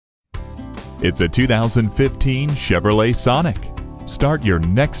It's a 2015 Chevrolet Sonic. Start your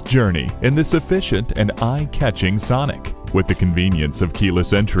next journey in this efficient and eye-catching Sonic. With the convenience of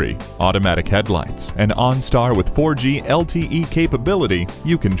keyless entry, automatic headlights, and OnStar with 4G LTE capability,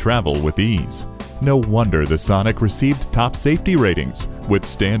 you can travel with ease. No wonder the Sonic received top safety ratings with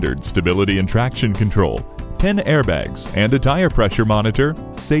standard stability and traction control, 10 airbags, and a tire pressure monitor.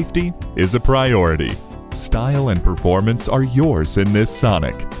 Safety is a priority. Style and performance are yours in this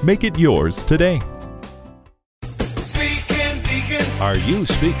Sonic. Make it yours today. Are you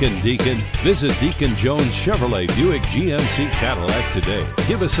speaking Deacon? Visit Deacon Jones Chevrolet Buick GMC Cadillac today.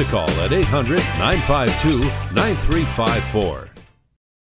 Give us a call at 800-952-9354.